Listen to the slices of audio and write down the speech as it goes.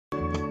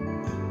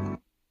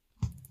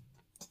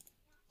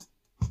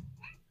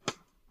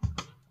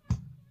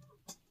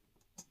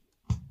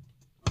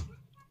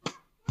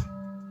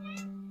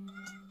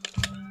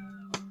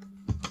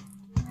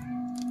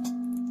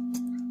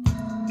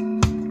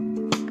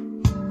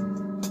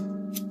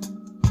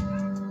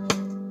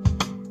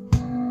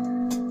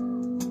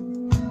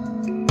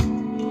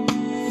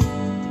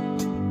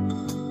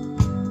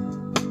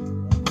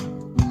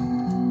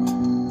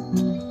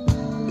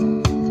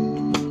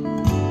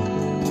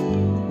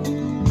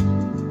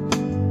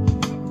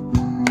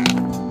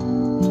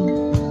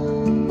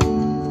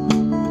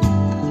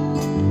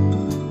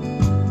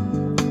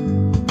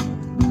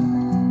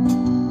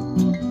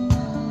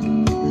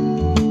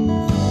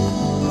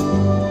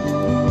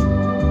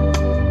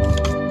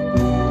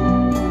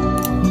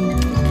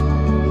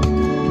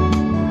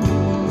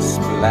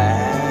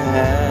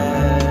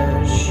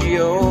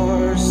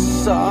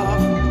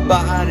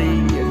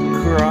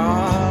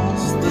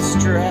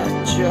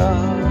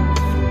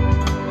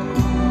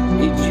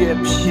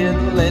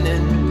Egyptian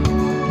linen.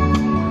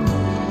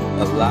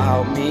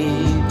 Allow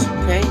me to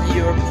paint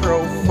your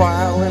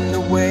profile in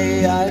the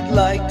way I'd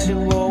like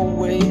to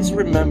always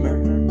remember.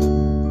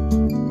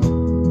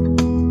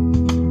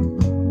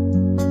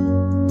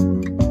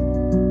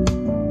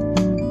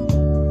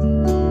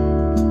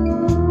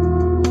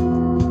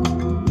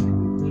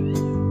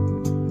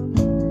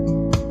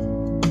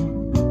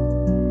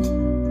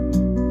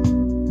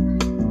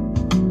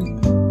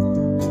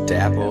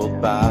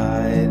 Dappled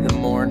by the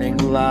morning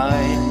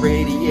light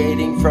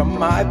radiating from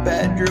my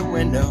bedroom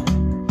window,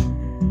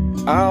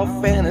 I'll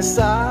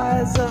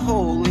fantasize a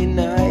holy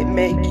night,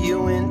 make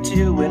you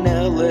into an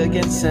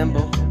elegant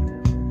symbol,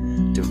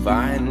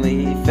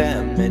 divinely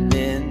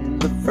feminine,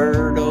 the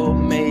fertile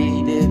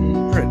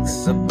maiden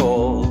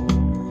principle,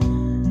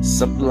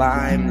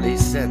 sublimely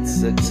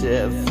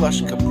sensitive,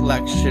 flush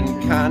complexion,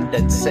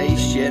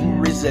 condensation,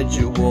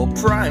 residual,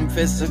 prime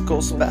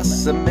physical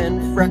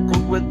specimen,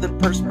 freckled with the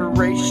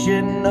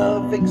perspiration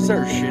of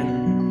exertion,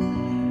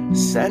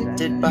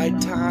 scented by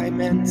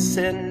time and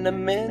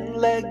cinnamon,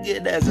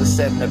 legged as a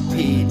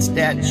centipede,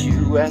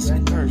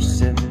 statuesque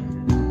person.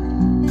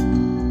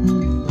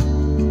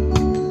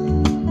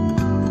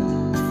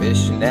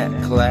 Fishnet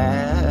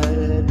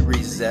clad,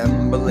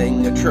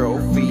 resembling a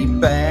trophy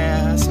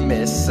bass.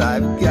 Miss,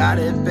 I've got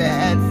it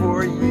bad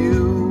for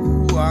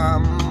you.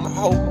 I'm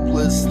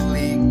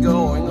hopelessly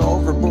going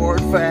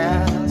overboard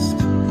fast,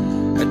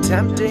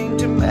 attempting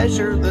to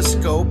measure the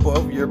scope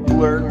of your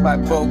blurred by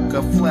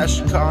bokeh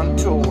flesh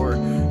contour.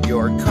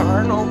 Your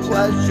carnal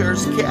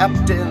pleasures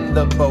kept in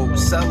the boat.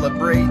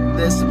 Celebrate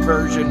this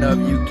version of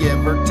you,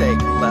 give or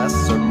take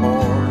less or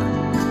more.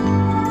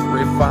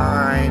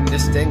 Refined,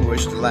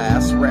 distinguished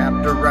lass,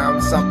 wrapped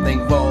around something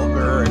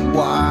vulgar and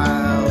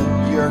wild.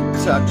 Your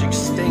touch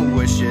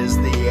extinguishes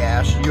the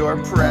ash. Your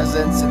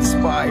presence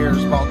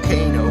inspires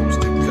volcanoes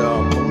to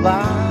come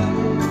alive.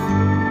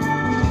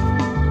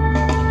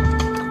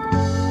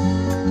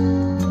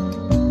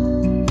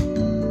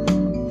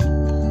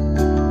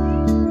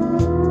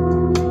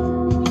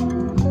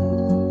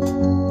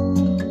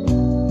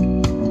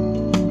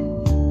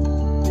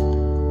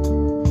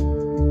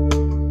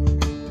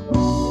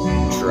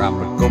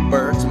 Tropical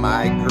birds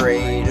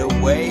migrate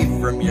away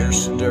from your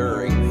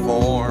stirring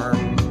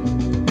form,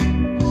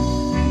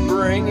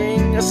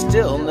 bringing a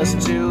stillness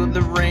to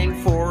the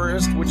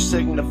rainforest, which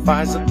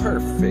signifies a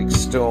perfect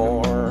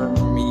storm.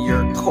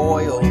 You're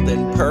coiled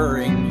and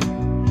purring,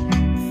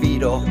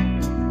 fetal,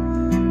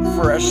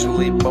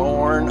 freshly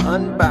born,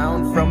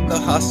 unbound from the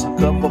husk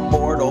of a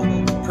mortal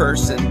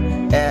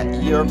person.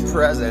 At your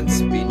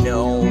presence be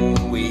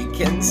known, we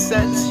can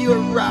sense you're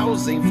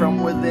rousing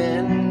from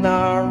within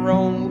our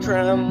own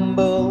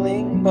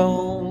trembling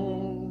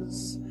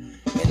bones.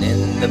 And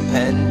in the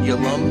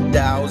pendulum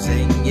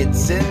dowsing,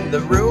 it's in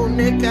the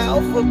runic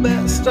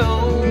alphabet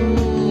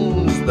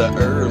stones, the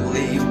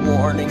early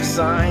warning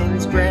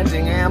signs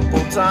granting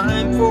ample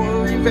time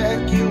for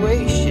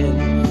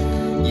evacuation.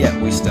 Yet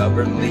we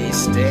stubbornly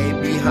stay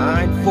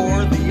behind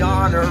for the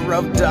honor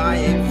of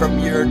dying from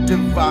your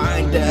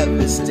divine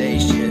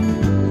devastation.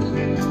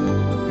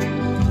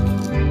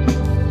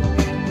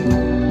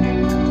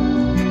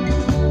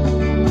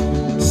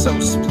 So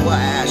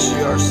splash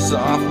your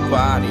soft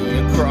body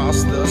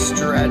across the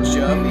stretch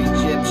of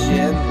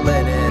Egyptian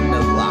linen.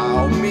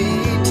 Allow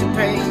me to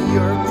paint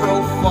your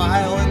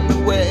profile in the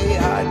way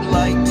I'd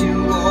like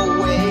to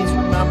always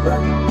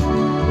remember.